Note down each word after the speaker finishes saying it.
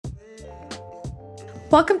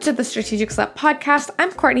Welcome to the Strategic Slut Podcast.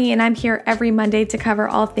 I'm Courtney, and I'm here every Monday to cover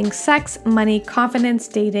all things sex, money, confidence,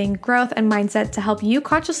 dating, growth, and mindset to help you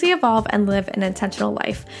consciously evolve and live an intentional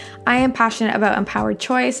life. I am passionate about empowered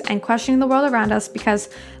choice and questioning the world around us because,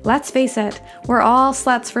 let's face it, we're all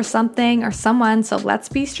sluts for something or someone, so let's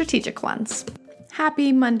be strategic ones.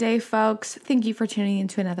 Happy Monday, folks. Thank you for tuning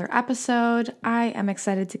into another episode. I am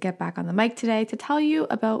excited to get back on the mic today to tell you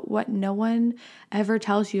about what no one ever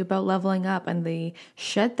tells you about leveling up and the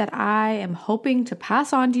shit that I am hoping to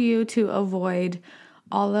pass on to you to avoid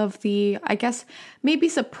all of the, I guess, maybe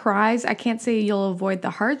surprise. I can't say you'll avoid the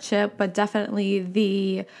hardship, but definitely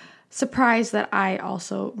the surprise that I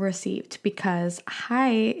also received because,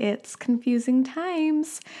 hi, it's confusing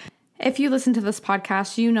times. If you listen to this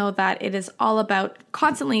podcast, you know that it is all about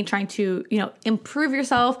constantly trying to, improve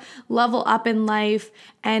yourself, level up in life,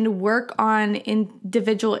 and work on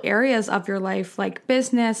individual areas of your life like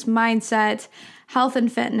business, mindset, health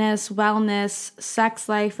and fitness, wellness, sex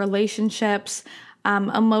life, relationships,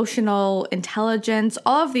 emotional intelligence,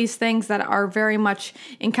 all of these things that are very much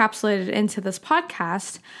encapsulated into this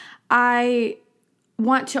podcast. I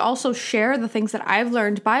want to also share the things that I've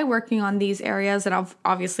learned by working on these areas. And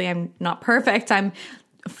obviously I'm not perfect. I'm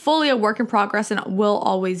fully a work in progress and will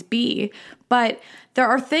always be. But there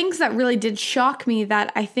are things that really did shock me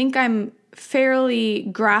that I think I'm fairly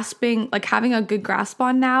grasping, like having a good grasp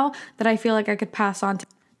on now that I feel like I could pass on to.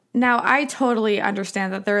 Now, I totally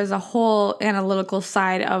understand that there is a whole analytical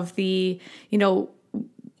side of the,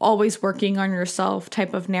 always working on yourself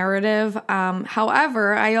type of narrative.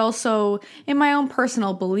 However, I also, in my own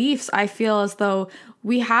personal beliefs, I feel as though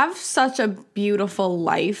we have such a beautiful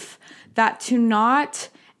life that to not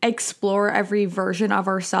explore every version of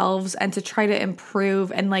ourselves and to try to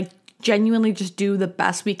improve and genuinely just do the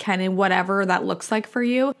best we can in whatever that looks like for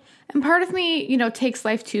you. And part of me, takes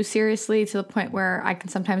life too seriously to the point where I can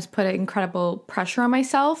sometimes put incredible pressure on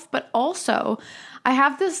myself. But also, I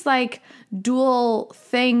have this dual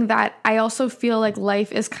thing that I also feel like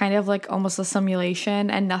life is kind of almost a simulation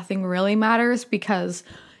and nothing really matters because,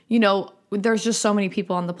 there's just so many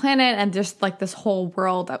people on the planet and just this whole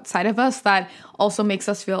world outside of us that also makes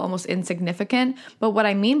us feel almost insignificant. But what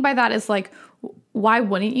I mean by that is why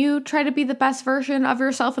wouldn't you try to be the best version of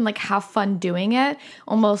yourself and have fun doing it?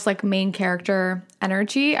 Almost main character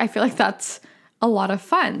energy. I feel like that's a lot of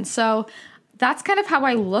fun. So that's kind of how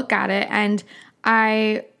I look at it. And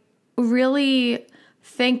I really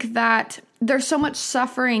think that there's so much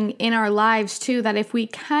suffering in our lives too, that if we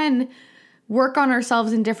can work on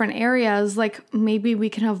ourselves in different areas, maybe we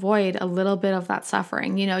can avoid a little bit of that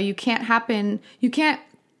suffering. You can't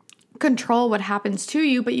control what happens to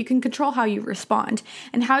you, but you can control how you respond.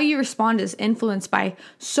 And how you respond is influenced by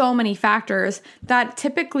so many factors that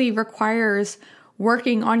typically requires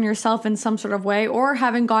working on yourself in some sort of way or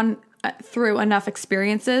having gone through enough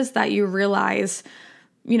experiences that you realize,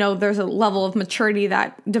 there's a level of maturity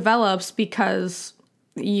that develops because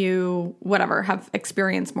you, have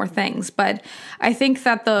experienced more things. But I think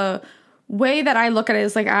that the way that I look at it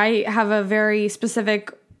is I have a very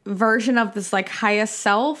specific version of this highest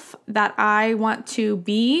self that I want to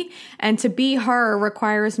be, and to be her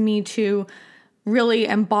requires me to really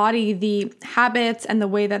embody the habits and the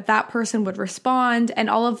way that that person would respond and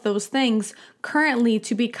all of those things currently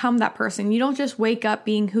to become that person. You don't just wake up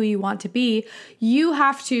being who you want to be. You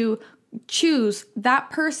have to choose that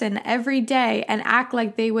person every day and act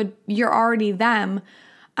like you're already them,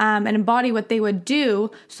 and embody what they would do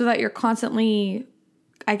so that you're constantly,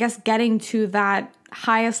 getting to that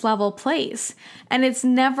highest level place. And it's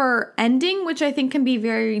never ending, which I think can be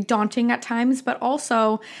very daunting at times, but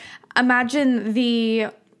also imagine the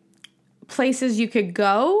places you could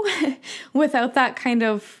go without that kind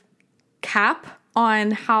of cap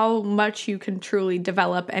on how much you can truly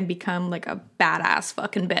develop and become a badass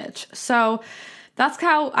fucking bitch. So that's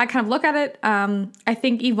how I kind of look at it. I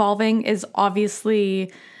think evolving is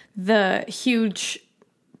obviously the huge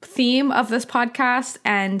theme of this podcast,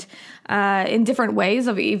 and in different ways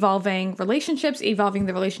of evolving relationships, evolving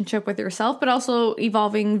the relationship with yourself, but also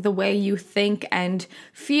evolving the way you think and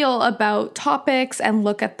feel about topics and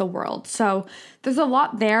look at the world. So there's a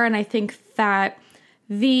lot there. And I think that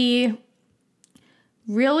I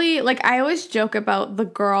always joke about the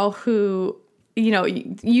girl who,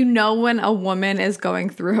 when a woman is going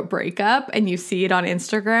through a breakup and you see it on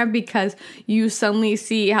Instagram because you suddenly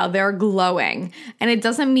see how they're glowing. And it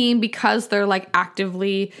doesn't mean because they're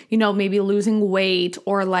actively, maybe losing weight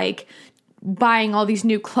or buying all these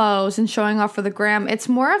new clothes and showing off for the gram. It's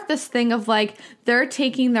more of this thing of like they're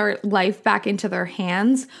taking their life back into their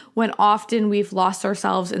hands when often we've lost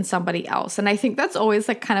ourselves in somebody else. And I think that's always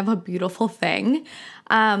like kind of a beautiful thing.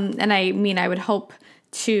 And I mean, I would hope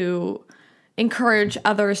to encourage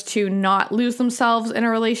others to not lose themselves in a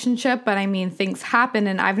relationship, but I mean, things happen,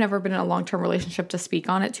 and I've never been in a long-term relationship to speak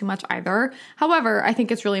on it too much either. However, I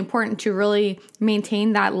think it's really important to really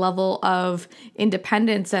maintain that level of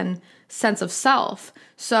independence and sense of self.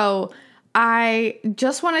 So I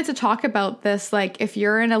just wanted to talk about this, like if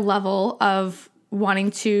you're in a level of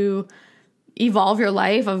wanting to evolve your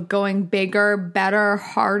life, of going bigger, better,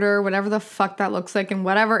 harder, whatever the fuck that looks like in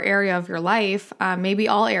whatever area of your life, maybe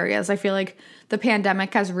all areas. I feel like the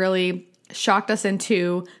pandemic has really shocked us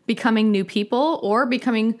into becoming new people, or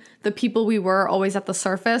becoming the people we were always at the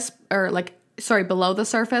surface, or below the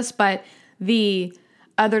surface, but the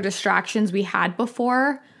other distractions we had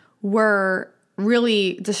before were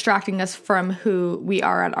really distracting us from who we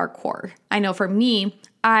are at our core. I know for me,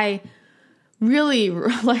 I really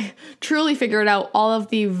truly figured out all of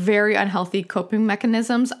the very unhealthy coping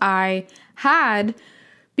mechanisms I had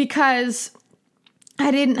because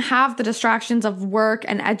I didn't have the distractions of work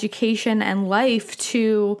and education and life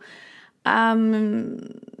to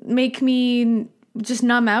make me just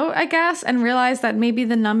numb out, I guess, and realize that maybe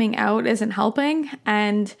the numbing out isn't helping.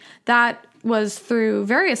 And that was through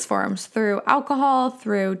various forms, through alcohol,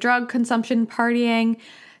 through drug consumption, partying,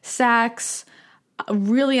 sex,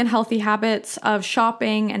 really unhealthy habits of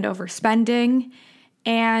shopping and overspending,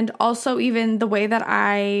 and also even the way that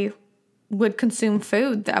I would consume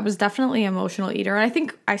food. I was definitely an emotional eater, and I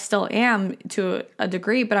think I still am to a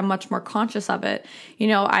degree, but I'm much more conscious of it. You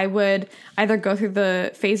know, I would either go through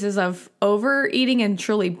the phases of overeating and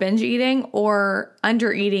truly binge eating, or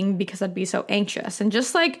under eating because I'd be so anxious, and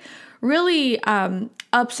just like really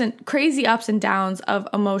crazy ups and downs of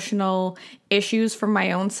emotional issues for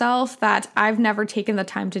my own self that I've never taken the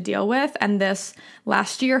time to deal with. And this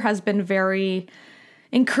last year has been very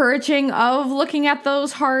encouraging of looking at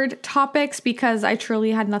those hard topics because I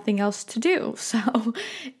truly had nothing else to do. So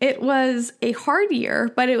it was a hard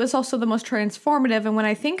year, but it was also the most transformative. And when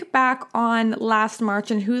I think back on last March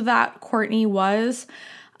and who that Courtney was,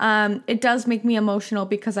 it does make me emotional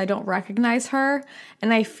because I don't recognize her,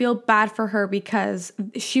 and I feel bad for her because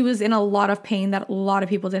she was in a lot of pain that a lot of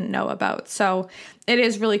people didn't know about. So it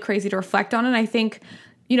is really crazy to reflect on. And I think,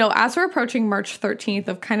 you know, as we're approaching March 13th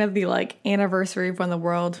of kind of the like anniversary of when the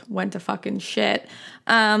world went to fucking shit,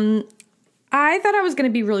 I thought I was going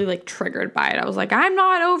to be really like triggered by it. I was like, I'm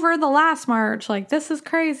not over the last March. Like, this is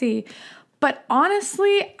crazy. But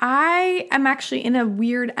honestly, I am actually in a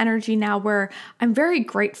weird energy now where I'm very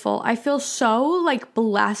grateful. I feel so like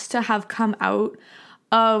blessed to have come out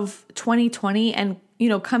of 2020 and, you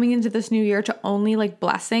know, coming into this new year to only like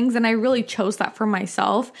blessings. And I really chose that for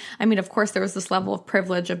myself. I mean, of course, there was this level of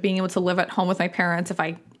privilege of being able to live at home with my parents. If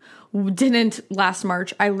I didn't last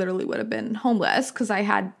March, I literally would have been homeless because I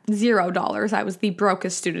had $0. I was the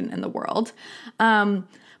brokest student in the world. But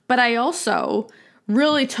I also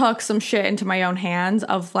really took some shit into my own hands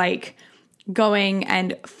of like going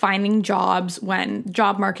and finding jobs when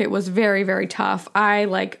job market was very, very tough. I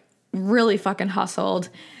like really fucking hustled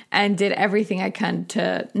and did everything I can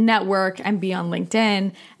to network and be on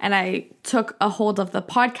LinkedIn. And I took a hold of the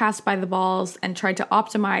podcast by the balls and tried to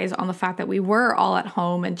optimize on the fact that we were all at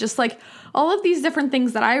home, and just like all of these different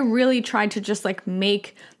things that I really tried to just like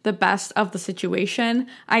make the best of the situation.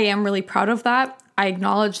 I am really proud of that. I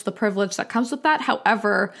acknowledge the privilege that comes with that.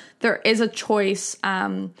 However, there is a choice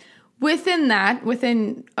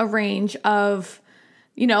within a range of,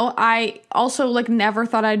 you know, I also like never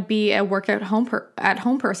thought I'd be a work at home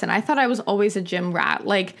person. I thought I was always a gym rat.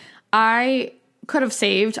 Like I could have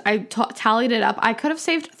saved, tallied it up. I could have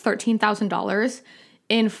saved $13,000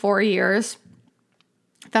 in 4 years.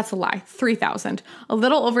 That's a lie. 3,000, a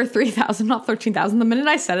little over 3,000, not 13,000. The minute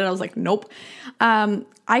I said it, I was like, nope.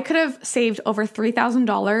 I could have saved over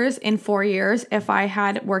 $3,000 in 4 years if I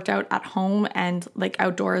had worked out at home and like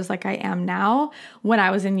outdoors like I am now when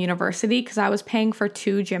I was in university, because I was paying for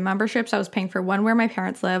 2 gym memberships. I was paying for one where my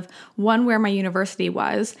parents live, one where my university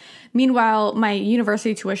was. Meanwhile, my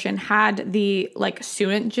university tuition had the like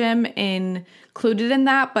student gym included in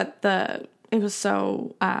that, but it was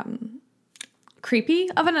so creepy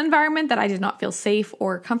of an environment that I did not feel safe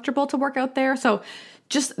or comfortable to work out there. So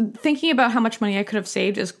just thinking about how much money I could have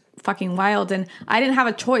saved is fucking wild. And I didn't have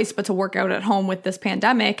a choice but to work out at home with this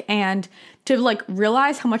pandemic, and to like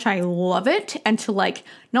realize how much I love it and to like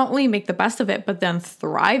not only make the best of it, but then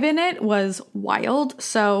thrive in it was wild.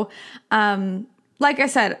 So, like I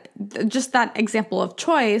said, just that example of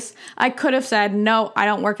choice, I could have said, no, I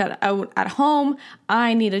don't work out at home.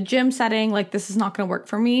 I need a gym setting. Like, this is not going to work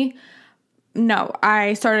for me. No,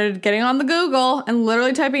 I started getting on the Google and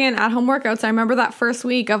literally typing in at-home workouts. I remember that first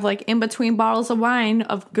week of like in between bottles of wine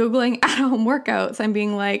of Googling at-home workouts and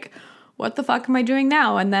being like, what the fuck am I doing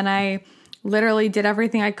now? And then I literally did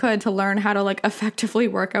everything I could to learn how to like effectively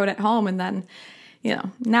work out at home. And then,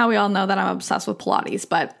 now we all know that I'm obsessed with Pilates,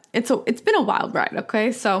 but it's been a wild ride.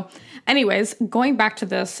 Okay. So anyways, going back to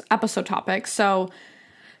this episode topic. So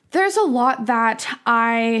there's a lot that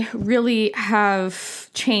I really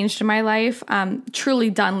have changed in my life,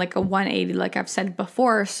 truly done like a 180, like I've said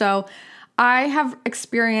before. So I have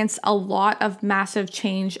experienced a lot of massive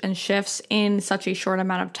change and shifts in such a short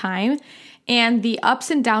amount of time. And the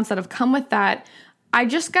ups and downs that have come with that, I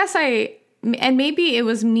just guess and maybe it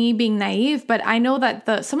was me being naive, but I know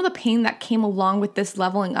that some of the pain that came along with this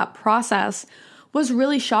leveling up process was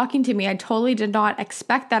really shocking to me. I totally did not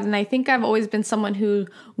expect that. And I think I've always been someone who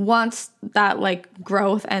wants that like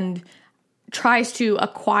growth and tries to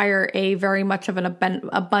acquire a very much of an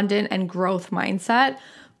abundant and growth mindset.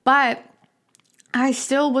 But I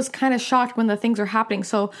still was kind of shocked when the things are happening.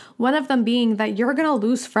 So one of them being that you're going to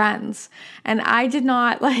lose friends. And I did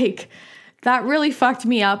not that really fucked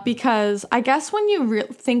me up because I guess when you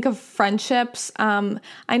think of friendships,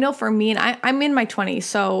 I know for me, and I'm in my 20s,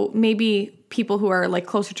 so maybe people who are like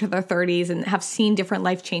closer to their 30s and have seen different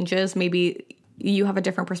life changes, maybe you have a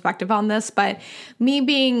different perspective on this. But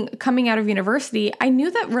me coming out of university, I knew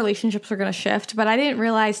that relationships were going to shift, but I didn't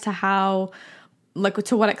realize to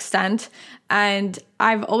what extent. And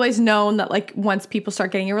I've always known that like once people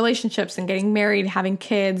start getting in relationships and getting married, having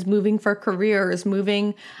kids, moving for careers,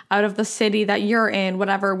 moving out of the city that you're in,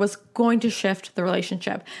 whatever, was going to shift the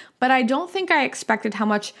relationship. But I don't think I expected how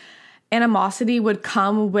much animosity would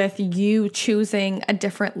come with you choosing a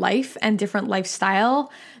different life and different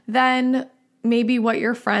lifestyle than maybe what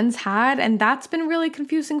your friends had. And that's been really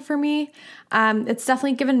confusing for me. It's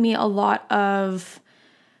definitely given me a lot of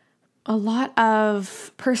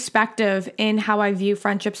perspective in how I view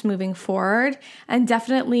friendships moving forward, and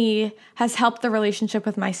definitely has helped the relationship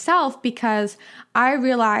with myself because I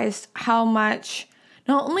realized how much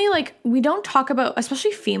not only like we don't talk about,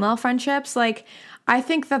 especially female friendships, like I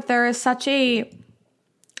think that there is such a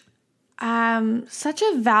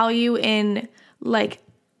value in like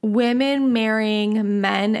women marrying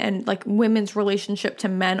men and like women's relationship to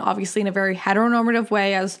men, obviously in a very heteronormative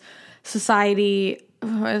way as society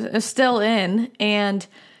is still in, and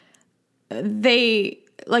they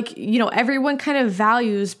like, everyone kind of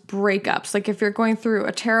values breakups. Like if you're going through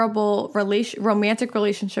a terrible romantic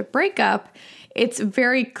relationship breakup, it's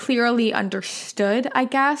very clearly understood, I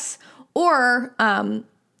guess, or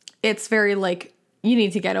it's very like, you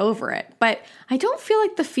need to get over it. But I don't feel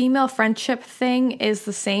like the female friendship thing is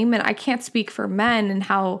the same, and I can't speak for men and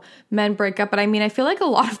how men break up, but I mean, I feel like a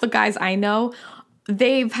lot of the guys I know,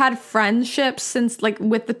 they've had friendships since like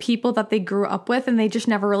with the people that they grew up with, and they just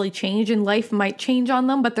never really change, and life might change on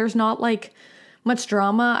them, but there's not like much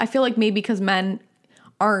drama. I feel like maybe because men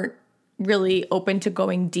aren't really open to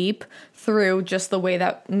going deep through just the way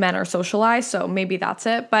that men are socialized. So maybe that's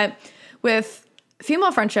it. But with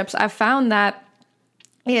female friendships, I've found that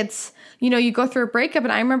it's, you go through a breakup,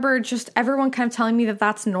 and I remember just everyone kind of telling me that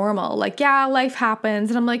that's normal. Like, yeah, life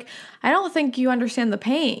happens. And I'm like, I don't think you understand the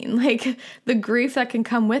pain, like the grief that can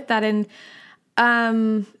come with that. And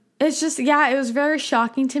it's just, it was very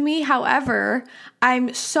shocking to me. However,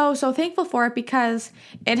 I'm so thankful for it because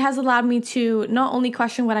it has allowed me to not only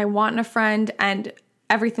question what I want in a friend and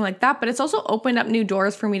everything like that, but it's also opened up new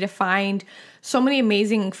doors for me to find so many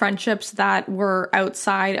amazing friendships that were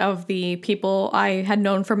outside of the people I had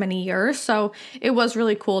known for many years. So it was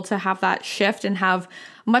really cool to have that shift and have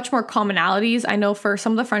much more commonalities. I know for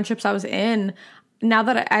some of the friendships I was in, now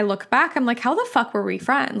that I look back, I'm like, how the fuck were we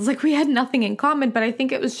friends? Like we had nothing in common, but I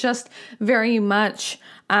think it was just very much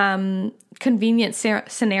convenient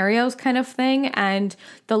scenarios kind of thing. And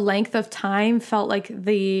the length of time felt like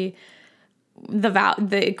they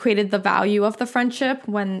equated the value of the friendship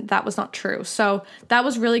when that was not true. So that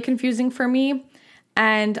was really confusing for me.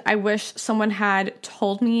 And I wish someone had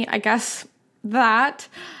told me, I guess, that.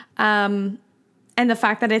 And the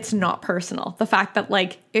fact that it's not personal. The fact that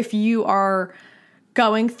like, if you are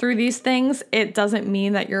going through these things, it doesn't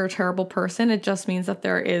mean that you're a terrible person. It just means that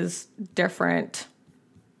there is different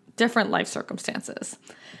life circumstances.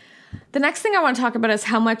 The next thing I want to talk about is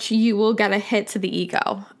how much you will get a hit to the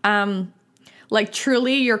ego. Like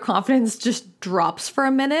truly your confidence just drops for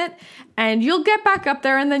a minute and you'll get back up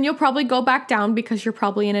there and then you'll probably go back down because you're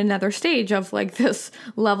probably in another stage of like this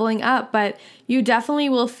leveling up. But you definitely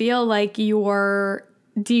will feel like you're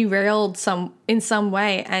derailed in some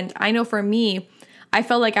way. And I know for me, I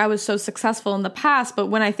felt like I was so successful in the past, but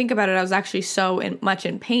when I think about it, I was actually so much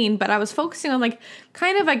in pain. But I was focusing on like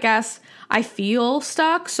kind of, I guess, I feel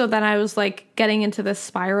stuck. So then I was like getting into this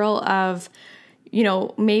spiral of, you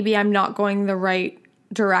know, maybe I'm not going the right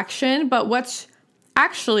direction. But what's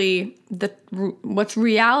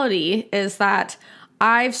reality is that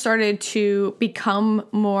I've started to become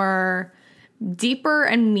more deeper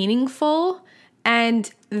and meaningful.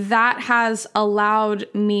 And that has allowed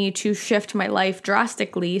me to shift my life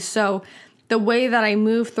drastically. So the way that I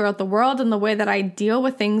move throughout the world and the way that I deal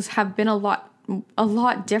with things have been a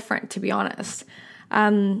lot different, to be honest.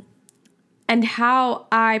 And how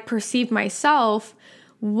I perceived myself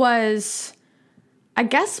was, I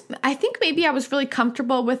think maybe I was really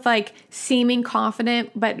comfortable with like seeming confident,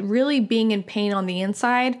 but really being in pain on the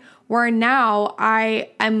inside, where now I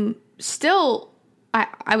am still,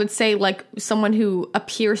 I would say like someone who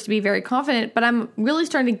appears to be very confident, but I'm really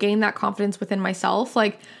starting to gain that confidence within myself.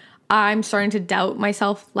 Like I'm starting to doubt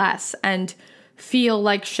myself less and feel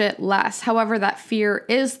like shit less. However, that fear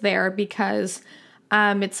is there because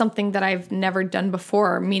it's something that I've never done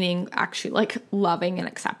before, meaning actually like loving and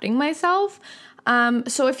accepting myself.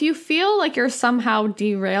 So if you feel like you're somehow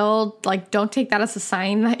derailed, like don't take that as a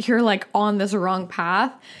sign that you're like on this wrong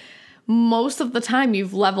path. Most of the time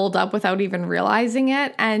you've leveled up without even realizing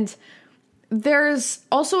it. And there's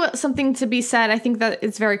also something to be said. I think that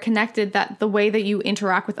it's very connected that the way that you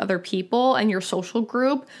interact with other people and your social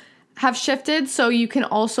group have shifted. So you can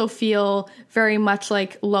also feel very much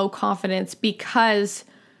like low confidence because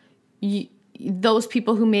those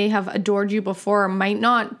people who may have adored you before might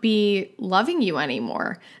not be loving you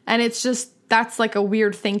anymore. And it's just, that's like a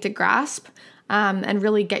weird thing to grasp and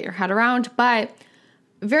really get your head around. But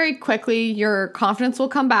very quickly, your confidence will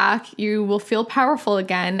come back. You will feel powerful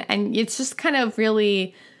again. And it's just kind of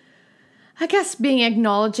really, I guess,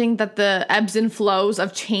 acknowledging that the ebbs and flows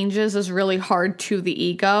of changes is really hard to the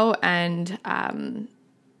ego. And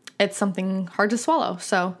it's something hard to swallow.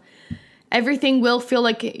 So everything will feel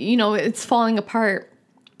like, you know, it's falling apart.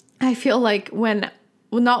 I feel like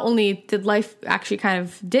not only did life actually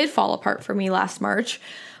did fall apart for me last March,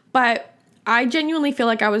 but I genuinely feel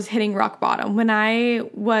like I was hitting rock bottom when I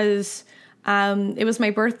was, it was my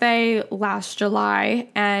birthday last July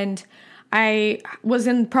and I was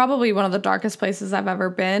in probably one of the darkest places I've ever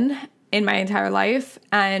been in my entire life.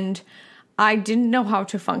 And I didn't know how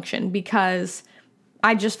to function because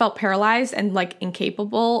I just felt paralyzed and like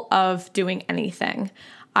incapable of doing anything.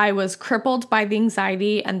 I was crippled by the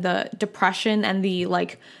anxiety and the depression and the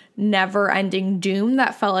like never ending doom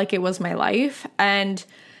that felt like it was my life. And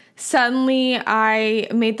suddenly I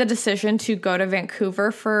made the decision to go to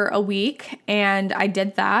Vancouver for a week and I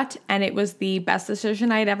did that and it was the best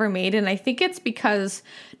decision I'd ever made. And I think it's because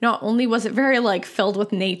not only was it very like filled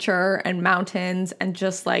with nature and mountains and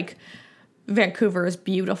just like Vancouver is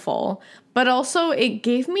beautiful, but also it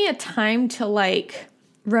gave me a time to like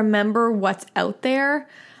remember what's out there.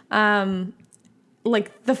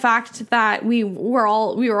 Like the fact that we were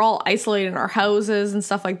all isolated in our houses and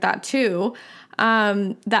stuff like that too.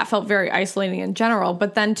 That felt very isolating in general,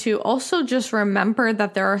 but then to also just remember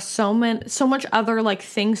that there are so much other like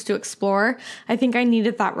things to explore. I think I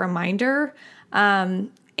needed that reminder.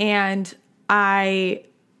 And I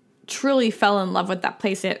truly fell in love with that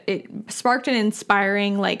place. It sparked an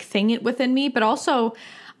inspiring like thing within me, but also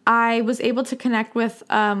I was able to connect with,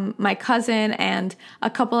 my cousin and a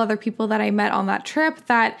couple other people that I met on that trip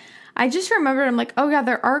that I just remembered, I'm like, oh yeah,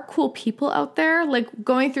 there are cool people out there, like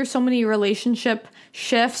going through so many relationship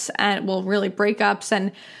shifts and really breakups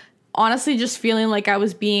and honestly just feeling like I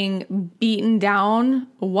was being beaten down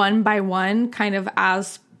one by one kind of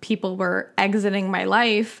as people were exiting my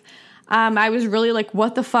life. I was really like,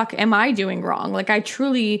 what the fuck am I doing wrong? Like I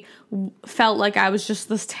truly felt like I was just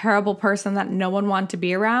this terrible person that no one wanted to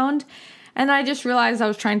be around. And I just realized I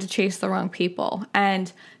was trying to chase the wrong people.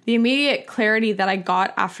 And the immediate clarity that I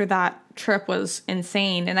got after that trip was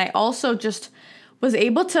insane. And I also just was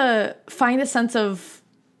able to find a sense of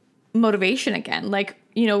motivation again, like,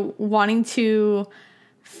 you know, wanting to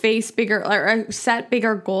face bigger or set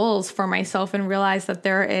bigger goals for myself and realize that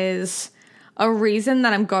there is a reason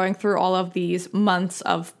that I'm going through all of these months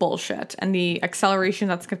of bullshit. And the acceleration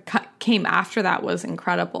that came after that was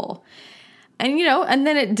incredible. And, you know, and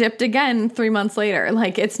then it dipped again 3 months later.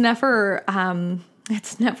 Like it's never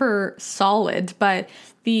solid, but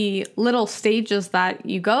the little stages that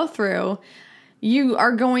you go through, you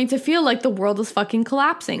are going to feel like the world is fucking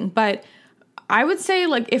collapsing. But I would say,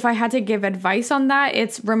 like, if I had to give advice on that,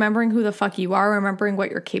 it's remembering who the fuck you are, remembering what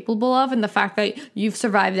you're capable of, and the fact that you've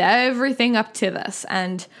survived everything up to this.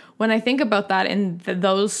 And when I think about that in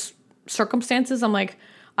those circumstances, I'm like,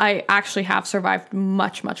 I actually have survived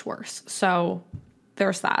much, much worse. So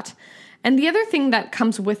there's that. And the other thing that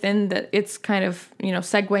comes within that, it's kind of,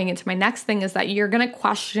 segueing into my next thing, is that you're going to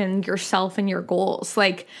question yourself and your goals.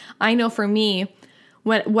 Like, I know for me,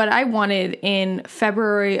 what I wanted in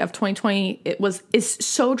February of 2020, is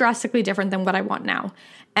so drastically different than what I want now.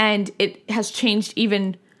 And it has changed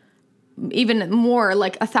even more,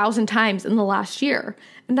 like 1,000 times in the last year.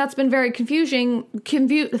 And that's been very confusing.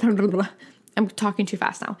 I'm talking too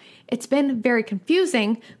fast now. It's been very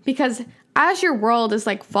confusing because as your world is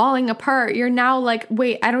like falling apart, you're now like,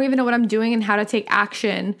 wait, I don't even know what I'm doing and how to take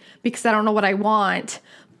action because I don't know what I want.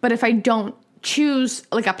 But if I don't choose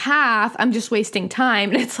like a path, I'm just wasting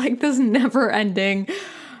time. And it's like this never ending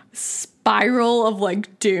spiral of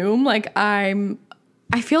like doom. Like I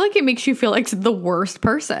feel like it makes you feel like the worst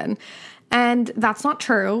person. And that's not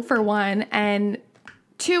true, for one. And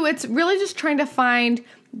two, it's really just trying to find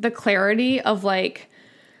the clarity of like,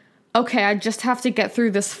 okay, I just have to get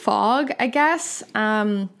through this fog, I guess.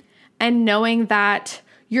 And knowing that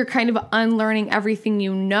you're kind of unlearning everything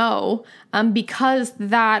you know, because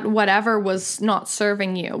that whatever was not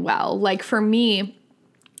serving you well. Like for me,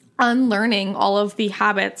 unlearning all of the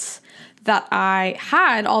habits that I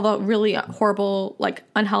had, all the really horrible, like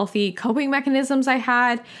unhealthy coping mechanisms I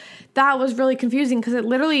had, that was really confusing because it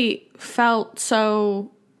literally felt so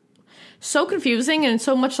confusing and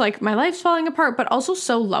so much like my life's falling apart, but also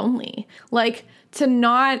so lonely. Like to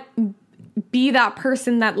not be that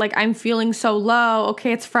person that like, I'm feeling so low.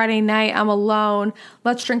 Okay, it's Friday night. I'm alone.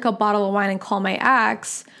 Let's drink a bottle of wine and call my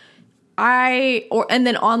ex. And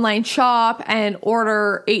then online shop and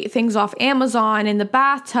order 8 things off Amazon in the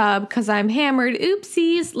bathtub because I'm hammered.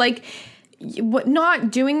 Oopsies. Like, not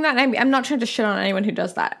doing that. I'm not trying to shit on anyone who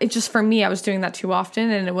does that. It's just for me, I was doing that too often,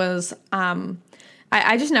 and it was,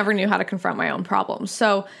 I just never knew how to confront my own problems.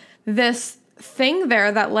 So this thing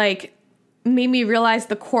there that like made me realize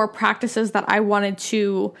the core practices that I wanted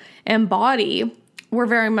to embody were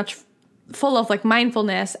very much full of like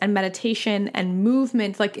mindfulness and meditation and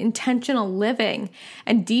movement, like intentional living,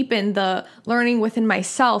 and deepen the learning within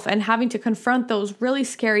myself, and having to confront those really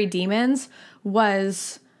scary demons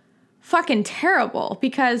was fucking terrible,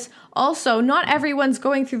 because also not everyone's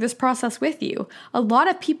going through this process with you. A lot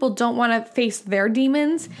of people don't want to face their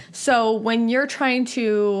demons. So when you're trying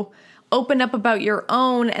to open up about your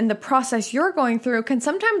own and the process you're going through, can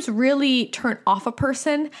sometimes really turn off a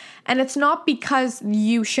person. And it's not because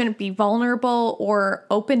you shouldn't be vulnerable or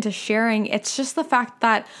open to sharing. It's just the fact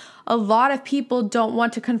that a lot of people don't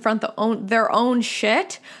want to confront their own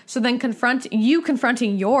shit. So then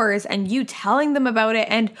confronting yours and you telling them about it,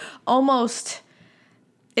 and almost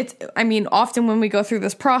often when we go through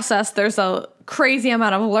this process, there's a crazy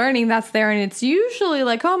amount of learning that's there. And it's usually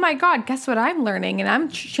like, oh my God, guess what I'm learning? And I'm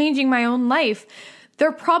changing my own life.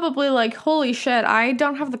 They're probably like, holy shit, I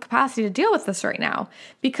don't have the capacity to deal with this right now,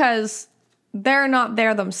 because they're not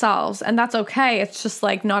there themselves. And that's okay. It's just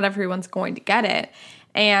like, not everyone's going to get it.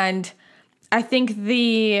 And I think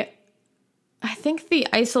the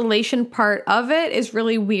isolation part of it is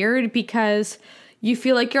really weird, because you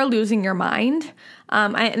feel like you're losing your mind.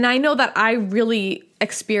 And I know that I really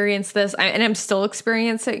experienced this, and I'm still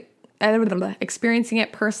experiencing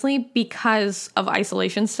it personally because of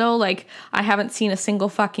isolation still. Like, I haven't seen a single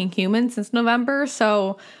fucking human since November,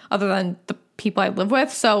 so other than the people I live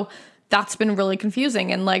with. So that's been really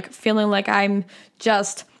confusing, and like feeling like I'm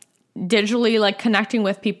just digitally like connecting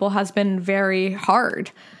with people has been very hard,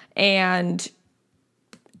 and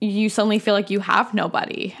you suddenly feel like you have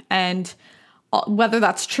nobody. And whether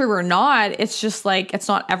that's true or not, it's just like, it's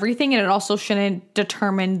not everything, and it also shouldn't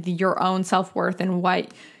determine your own self-worth and what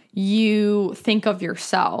you think of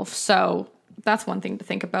yourself. So that's one thing to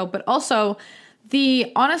think about. But also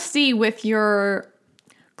the honesty with your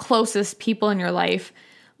closest people in your life.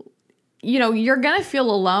 You're going to feel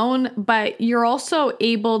alone, but you're also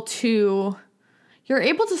able to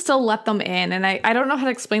still let them in. And I don't know how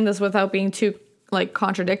to explain this without being too like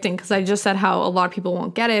contradicting, because I just said how a lot of people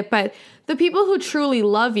won't get it. But the people who truly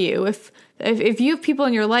love you, if you have people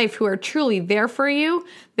in your life who are truly there for you,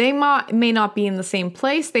 they may not be in the same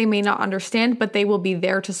place, they may not understand, but they will be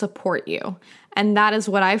there to support you. And that is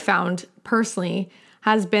what I found personally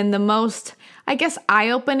has been the most, I guess,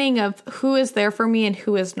 eye-opening of who is there for me and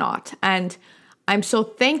who is not. And I'm so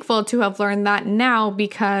thankful to have learned that now,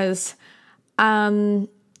 because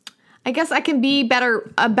I guess I can be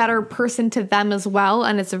a better person to them as well.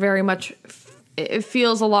 And it's very much, it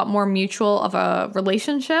feels a lot more mutual of a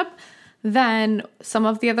relationship than some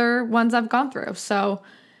of the other ones I've gone through. So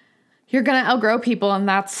you're going to outgrow people, and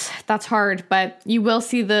that's hard, but you will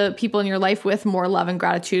see the people in your life with more love and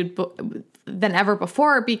gratitude than ever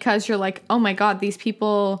before, because you're like, oh my God, these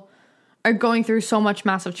people are going through so much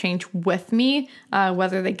massive change with me,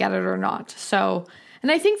 whether they get it or not. So,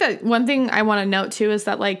 and I think that one thing I want to note too is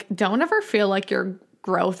that, like, don't ever feel like your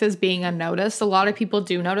growth is being unnoticed. A lot of people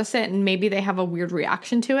do notice it, and maybe they have a weird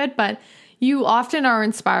reaction to it, but you often are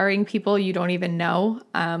inspiring people you don't even know.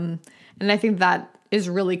 And I think that is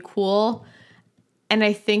really cool. And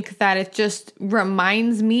I think that it just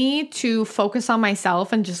reminds me to focus on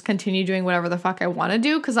myself and just continue doing whatever the fuck I want to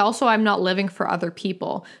do. Because also I'm not living for other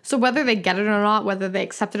people. So whether they get it or not, whether they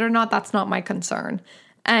accept it or not, that's not my concern.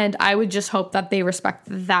 And I would just hope that they respect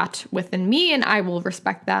that within me, and I will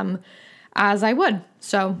respect them as I would.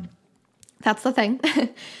 So that's the thing.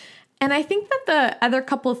 And I think that the other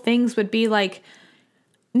couple of things would be like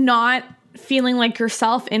not feeling like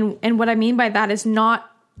yourself. And what I mean by that is not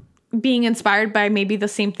being inspired by maybe the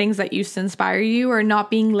same things that used to inspire you, or not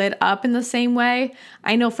being lit up in the same way.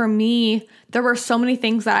 I know for me, there were so many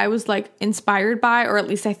things that I was like inspired by, or at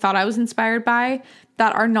least I thought I was inspired by,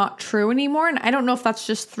 that are not true anymore. And I don't know if that's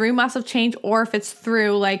just through massive change, or if it's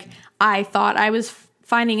through like I thought I was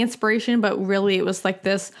finding inspiration, but really it was like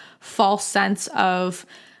this false sense of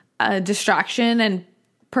distraction and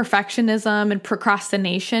perfectionism and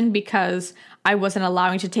procrastination, because I wasn't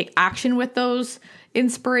allowing to take action with those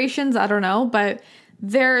inspirations. I don't know, but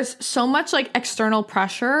there's so much like external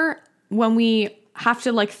pressure when we have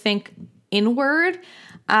to like think inward.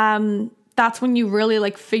 That's when you really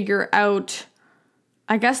like figure out,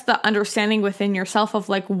 I guess, the understanding within yourself of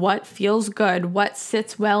like what feels good, what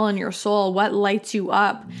sits well in your soul, what lights you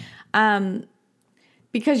up.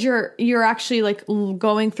 Because you're actually like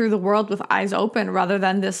going through the world with eyes open, rather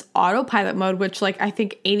than this autopilot mode, which like I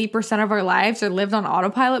think 80% of our lives are lived on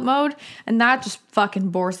autopilot mode, and that just fucking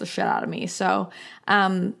bores the shit out of me. So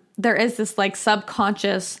there is this like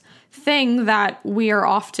subconscious thing that we are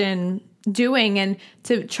often doing, and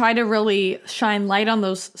to try to really shine light on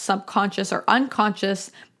those subconscious or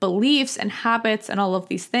unconscious beliefs and habits and all of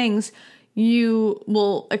these things, you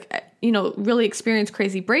will, really experience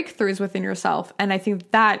crazy breakthroughs within yourself. And I think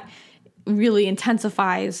that really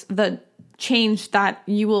intensifies the change that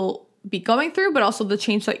you will be going through, but also the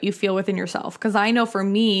change that you feel within yourself. Because I know for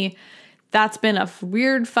me, that's been a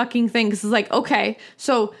weird fucking thing. Because it's like, okay,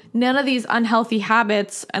 so none of these unhealthy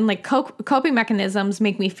habits and like coping mechanisms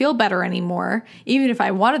make me feel better anymore, even if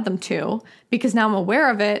I wanted them to, because now I'm aware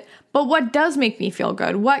of it. But what does make me feel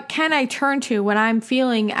good? What can I turn to when I'm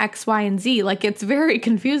feeling X, Y, and Z? Like, it's very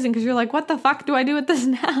confusing, because you're like, what the fuck do I do with this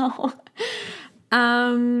now?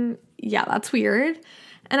 Yeah, that's weird.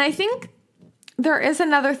 And I think there is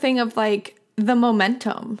another thing of like the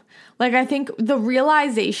momentum. Like, I think the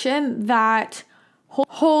realization that,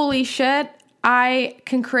 holy shit, I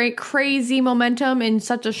can create crazy momentum in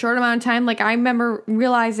such a short amount of time. Like, I remember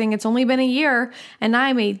realizing it's only been a year and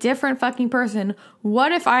I'm a different fucking person.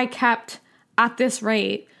 What if I kept at this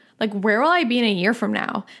rate? Like, where will I be in a year from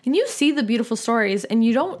now? And you see the beautiful stories, and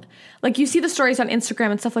you don't, like, you see the stories on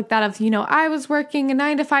Instagram and stuff like that of, I was working a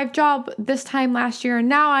 9-to-5 job this time last year, and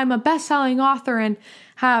now I'm a best-selling author and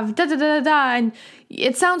have da-da-da-da-da. And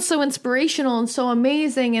it sounds so inspirational and so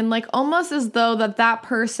amazing, and like almost as though that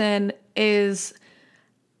person has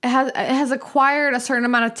acquired a certain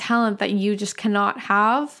amount of talent that you just cannot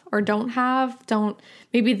have or don't have.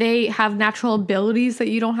 Maybe they have natural abilities that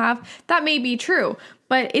you don't have. That may be true,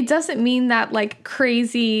 but it doesn't mean that like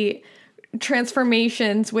crazy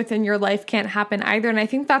transformations within your life can't happen either. And I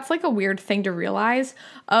think that's like a weird thing to realize,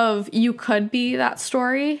 of you could be that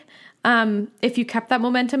story if you kept that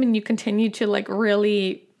momentum and you continue to like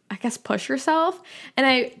really, I guess, push yourself. And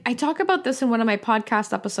I talk about this in one of my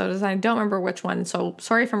podcast episodes, and I don't remember which one, so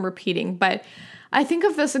sorry if I'm repeating, but I think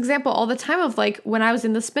of this example all the time of like when I was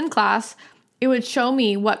in the spin class, it would show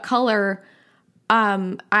me what color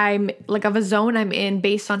I'm like of a zone I'm in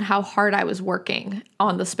based on how hard I was working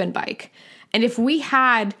on the spin bike. And if we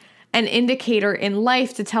had an indicator in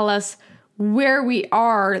life to tell us where we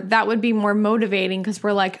are, that would be more motivating, because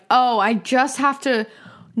we're like, oh, I just have to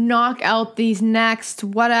knock out these next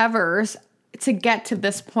whatevers to get to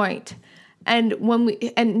this point. And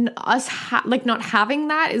like not having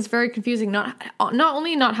that is very confusing. Not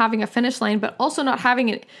only not having a finish line, but also not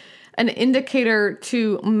having an indicator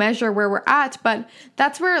to measure where we're at. But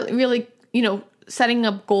that's where really, setting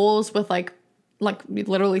up goals with like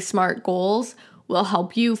literally SMART goals will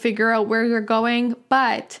help you figure out where you're going.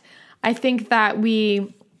 But I think that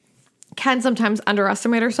we can sometimes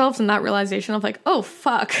underestimate ourselves, and that realization of like, oh,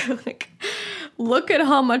 fuck, like, look at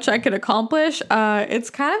how much I could accomplish. It's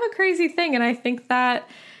kind of a crazy thing. And I think that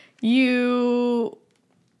you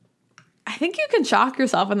can shock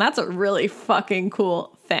yourself, and that's a really fucking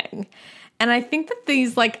cool thing. And I think that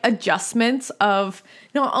these like adjustments of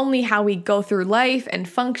not only how we go through life and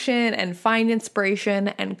function and find inspiration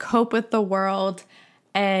and cope with the world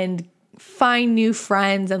and find new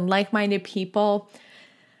friends and like-minded people,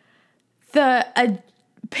 the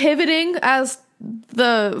pivoting, as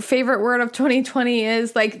the favorite word of 2020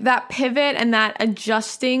 is, like that pivot and that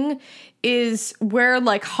adjusting is where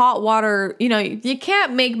like hot water, you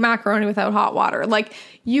can't make macaroni without hot water. Like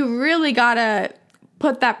you really gotta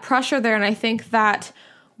put that pressure there. And I think that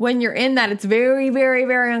when you're in that, it's very, very,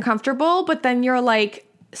 very uncomfortable, but then you're like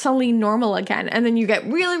suddenly normal again. And then you get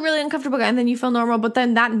really, really uncomfortable again, and then you feel normal, but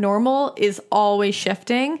then that normal is always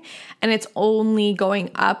shifting and it's only going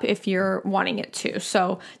up if you're wanting it to.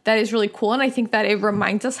 So that is really cool. And I think that it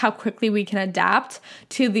reminds us how quickly we can adapt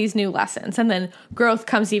to these new lessons. And then growth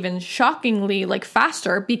comes even shockingly like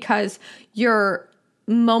faster because your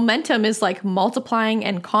momentum is like multiplying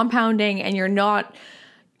and compounding, and you're not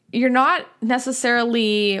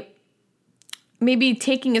necessarily maybe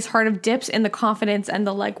taking as hard of dips in the confidence and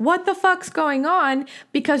the like, what the fuck's going on?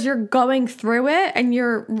 Because you're going through it and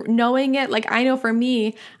you're knowing it. Like I know for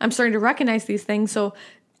me, I'm starting to recognize these things. So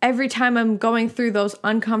every time I'm going through those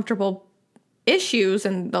uncomfortable issues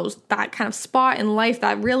and that kind of spot in life,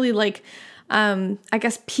 that really like, I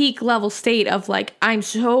guess peak level state of like, I'm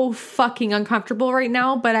so fucking uncomfortable right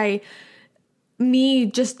now, but me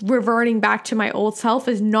just reverting back to my old self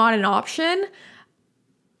is not an option.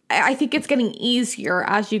 I think it's getting easier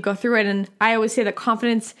as you go through it. And I always say that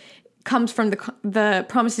confidence comes from the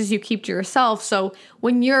promises you keep to yourself. So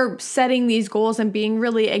when you're setting these goals and being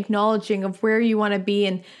really acknowledging of where you want to be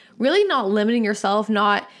and really not limiting yourself,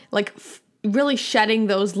 not like really shedding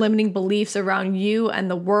those limiting beliefs around you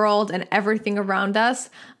and the world and everything around us,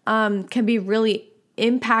 can be really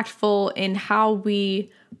impactful in how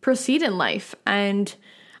we proceed in life. And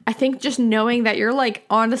I think just knowing that you're like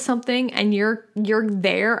onto something and you're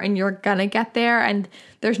there and you're gonna get there and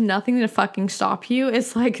there's nothing to fucking stop you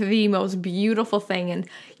is like the most beautiful thing. And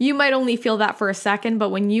you might only feel that for a second, but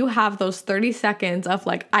when you have those 30 seconds of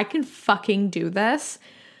like, I can fucking do this,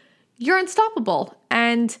 you're unstoppable.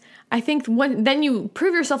 And I think then you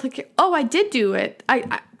prove yourself like, oh, I did do it.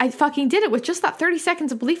 I fucking did it with just that 30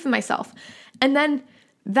 seconds of belief in myself. And then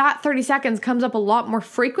that 30 seconds comes up a lot more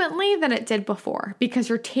frequently than it did before because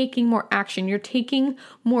you're taking more action, you're taking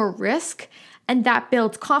more risk, and that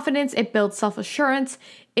builds confidence, it builds self-assurance,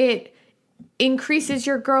 it increases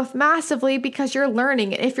your growth massively because you're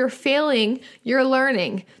learning. If you're failing, you're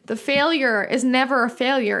learning. The failure is never a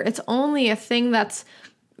failure. It's only a thing that's,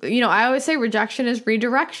 I always say rejection is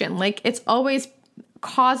redirection. Like it's always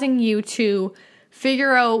causing you to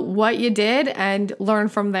figure out what you did and learn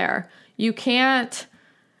from there. You can't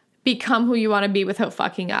become who you want to be without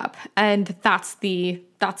fucking up. And that's the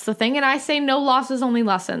thing. And I say no losses, only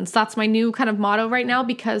lessons. That's my new kind of motto right now,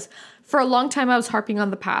 because for a long time I was harping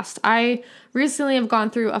on the past. I recently have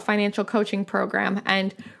gone through a financial coaching program,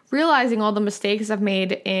 and realizing all the mistakes I've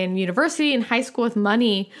made in university and high school with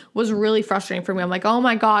money was really frustrating for me. I'm like, oh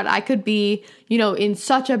my God, I could be, in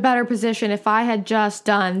such a better position if I had just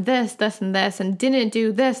done this, this, and this, and didn't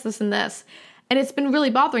do this, this, and this. And it's been really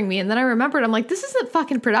bothering me. And then I remembered, I'm like, this isn't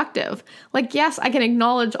fucking productive. Like, yes, I can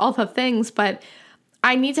acknowledge all the things, but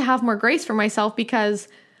I need to have more grace for myself because,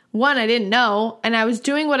 one, I didn't know, and I was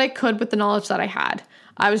doing what I could with the knowledge that I had.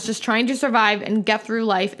 I was just trying to survive and get through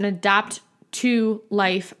life and adapt to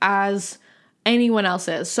life as anyone else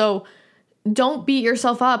is. So don't beat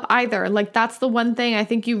yourself up either. Like, that's the one thing I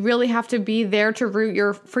think you really have to be there to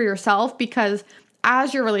root for yourself, because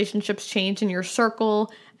as your relationships change in your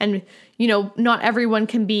circle, and not everyone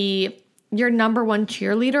can be your number one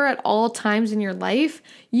cheerleader at all times in your life,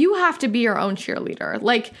 you have to be your own cheerleader.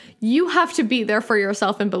 Like, you have to be there for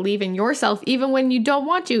yourself and believe in yourself, even when you don't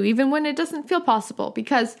want to, even when it doesn't feel possible,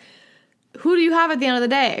 because who do you have at the end of the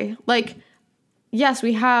day? Like, yes,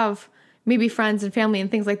 we have maybe friends and family and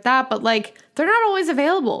things like that, but like, they're not always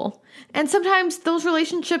available. And sometimes those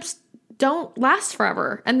relationships don't last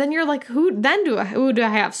forever. And then you're like, who do I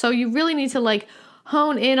have? So you really need to like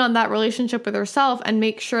hone in on that relationship with yourself and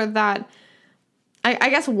make sure that, I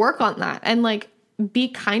guess, work on that and like be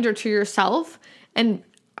kinder to yourself. And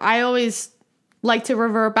I always like to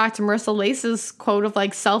revert back to Marissa Lace's quote of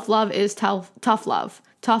like, self-love is tough love.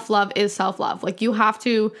 Tough love is self-love. Like, you have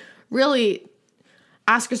to really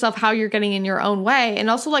ask yourself how you're getting in your own way. And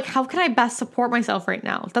also like, how can I best support myself right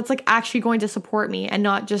now? That's like actually going to support me and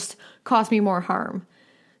not just cause me more harm.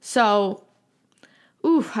 So,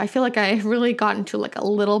 I feel like I really got into like a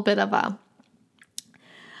little bit of a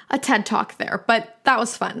TED talk there, but that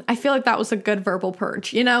was fun. I feel like that was a good verbal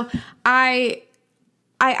purge. You know, I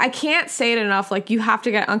can't say it enough. Like, you have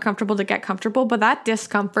to get uncomfortable to get comfortable, but that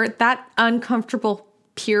discomfort, that uncomfortable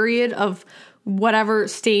period of whatever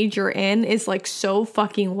stage you're in is like so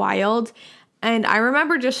fucking wild. And I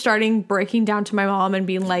remember just starting breaking down to my mom and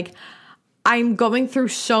being like, I'm going through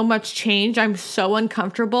so much change. I'm so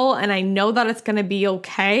uncomfortable, and I know that it's going to be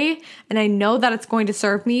okay. And I know that it's going to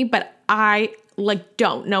serve me, but I like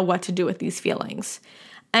don't know what to do with these feelings.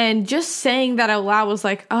 And just saying that out loud was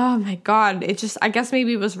like, oh my God, it just, I guess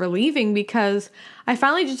maybe it was relieving because I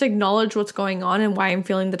finally just acknowledged what's going on and why I'm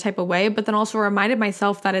feeling the type of way, but then also reminded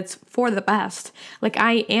myself that it's for the best. Like,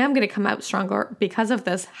 I am going to come out stronger because of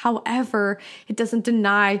this. However, it doesn't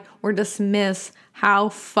deny or dismiss how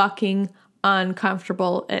fucking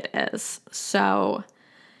uncomfortable it is. So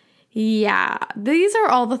yeah, these are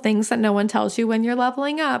all the things that no one tells you when you're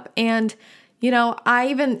leveling up. And you know, I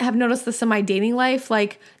even have noticed this in my dating life,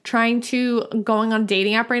 like going on a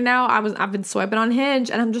dating app right now. I've been swiping on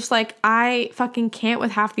Hinge, and I'm just like, I fucking can't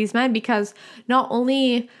with half these men, because not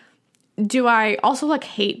only do I also like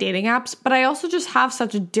hate dating apps, but I also just have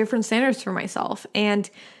such different standards for myself. And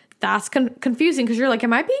that's confusing, because you're like,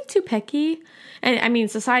 am I being too picky? And I mean,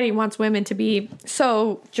 society wants women to be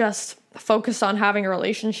so just focused on having a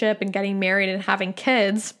relationship and getting married and having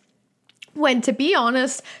kids, when, to be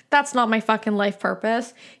honest, that's not my fucking life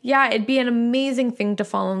purpose. Yeah, it'd be an amazing thing to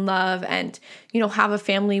fall in love and, you know, have a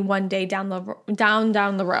family one day down the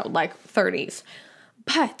road, like 30s.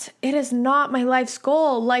 But it is not my life's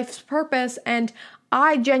goal, life's purpose. And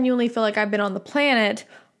I genuinely feel like I've been on the planet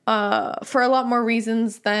for a lot more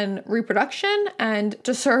reasons than reproduction and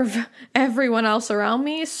to serve everyone else around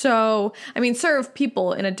me. So, I mean, serve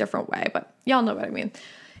people in a different way, but y'all know what I mean.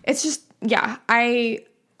 It's just, yeah, I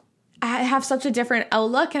have such a different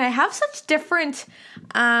outlook, and I have such different,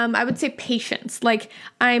 I would say, patience. Like,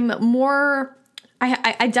 I'm more,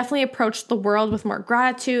 I definitely approach the world with more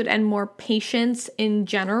gratitude and more patience in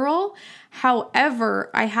general. However,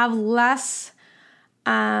 I have less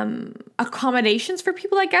accommodations for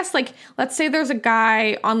people, I guess. Like, let's say there's a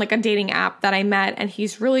guy on like a dating app that I met, and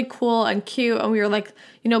he's really cool and cute, and we were like,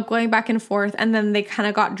 you know, going back and forth, and then they kind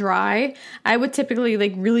of got dry. I would typically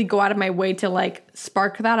like really go out of my way to like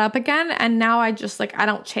spark that up again. And now I just like, I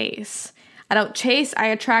don't chase, I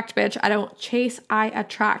attract, bitch. I don't chase, I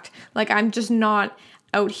attract. Like, I'm just not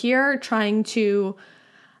out here trying to,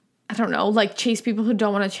 I don't know, like chase people who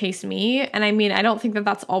don't want to chase me. And I mean, I don't think that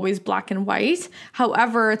that's always black and white.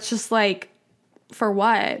 However, it's just like, for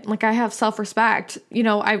what? Like, I have self-respect. You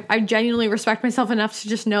know, I genuinely respect myself enough to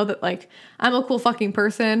just know that like, I'm a cool fucking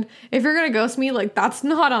person. If you're going to ghost me, like, that's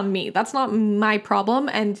not on me. That's not my problem.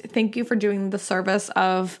 And thank you for doing the service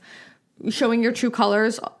of showing your true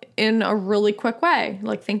colors in a really quick way.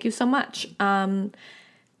 Like, thank you so much.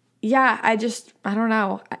 Yeah, I don't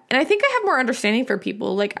know. And I think I have more understanding for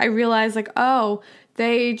people. Like, I realize like, oh,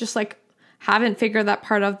 they just like haven't figured that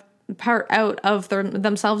part out of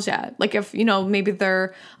themselves yet. Like, if, you know, maybe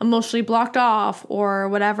they're emotionally blocked off or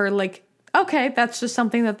whatever, like, okay, that's just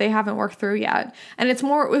something that they haven't worked through yet. And it's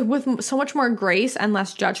more with so much more grace and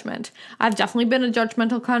less judgment. I've definitely been a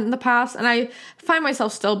judgmental cunt in the past, and I find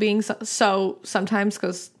myself still being so sometimes,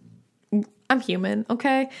 because I'm human,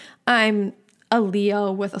 okay? I'm a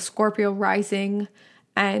Leo with a Scorpio rising,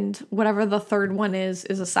 and whatever the third one is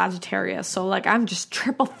a Sagittarius. So like, I'm just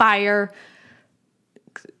triple fire.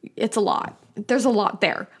 It's a lot. There's a lot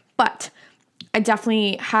there, but I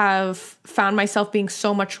definitely have found myself being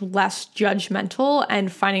so much less judgmental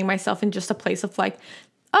and finding myself in just a place of like,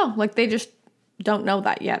 oh, like they just don't know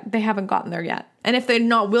that yet. They haven't gotten there yet. And if they're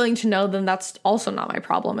not willing to know, then that's also not my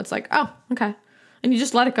problem. It's like, oh, okay. And you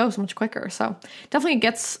just let it go so much quicker. So definitely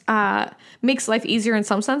makes life easier in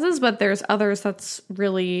some senses, but there's others that's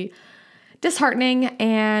really disheartening.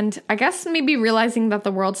 And I guess maybe realizing that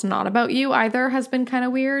the world's not about you either has been kind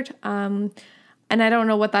of weird. And I don't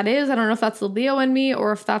know what that is. I don't know if that's the Leo in me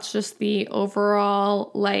or if that's just the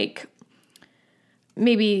overall, like,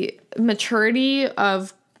 maybe maturity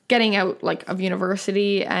of getting out, like, of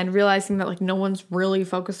university and realizing that, like, no one's really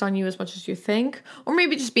focused on you as much as you think. Or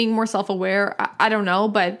maybe just being more self-aware. I don't know,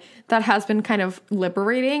 but that has been kind of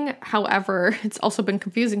liberating. However, it's also been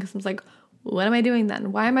confusing because I'm like, what am I doing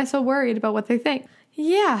then? Why am I so worried about what they think?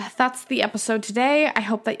 Yeah, that's the episode today. I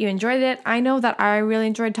hope that you enjoyed it. I know that I really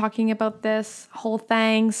enjoyed talking about this whole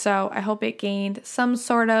thing, so I hope it gained some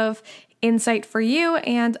sort of insight for you.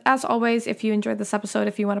 And as always, if you enjoyed this episode,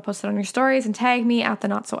 if you want to post it on your stories and tag me at the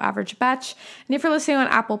Not So Average Betch. And if you're listening on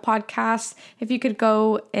Apple Podcasts, if you could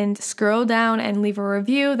go and scroll down and leave a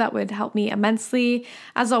review, that would help me immensely.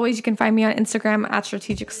 As always, you can find me on Instagram at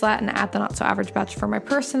Strategic Slut and at the Not So Average Betch for my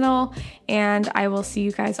personal. And I will see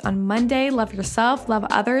you guys on Monday. Love yourself, love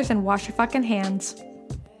others, and wash your fucking hands.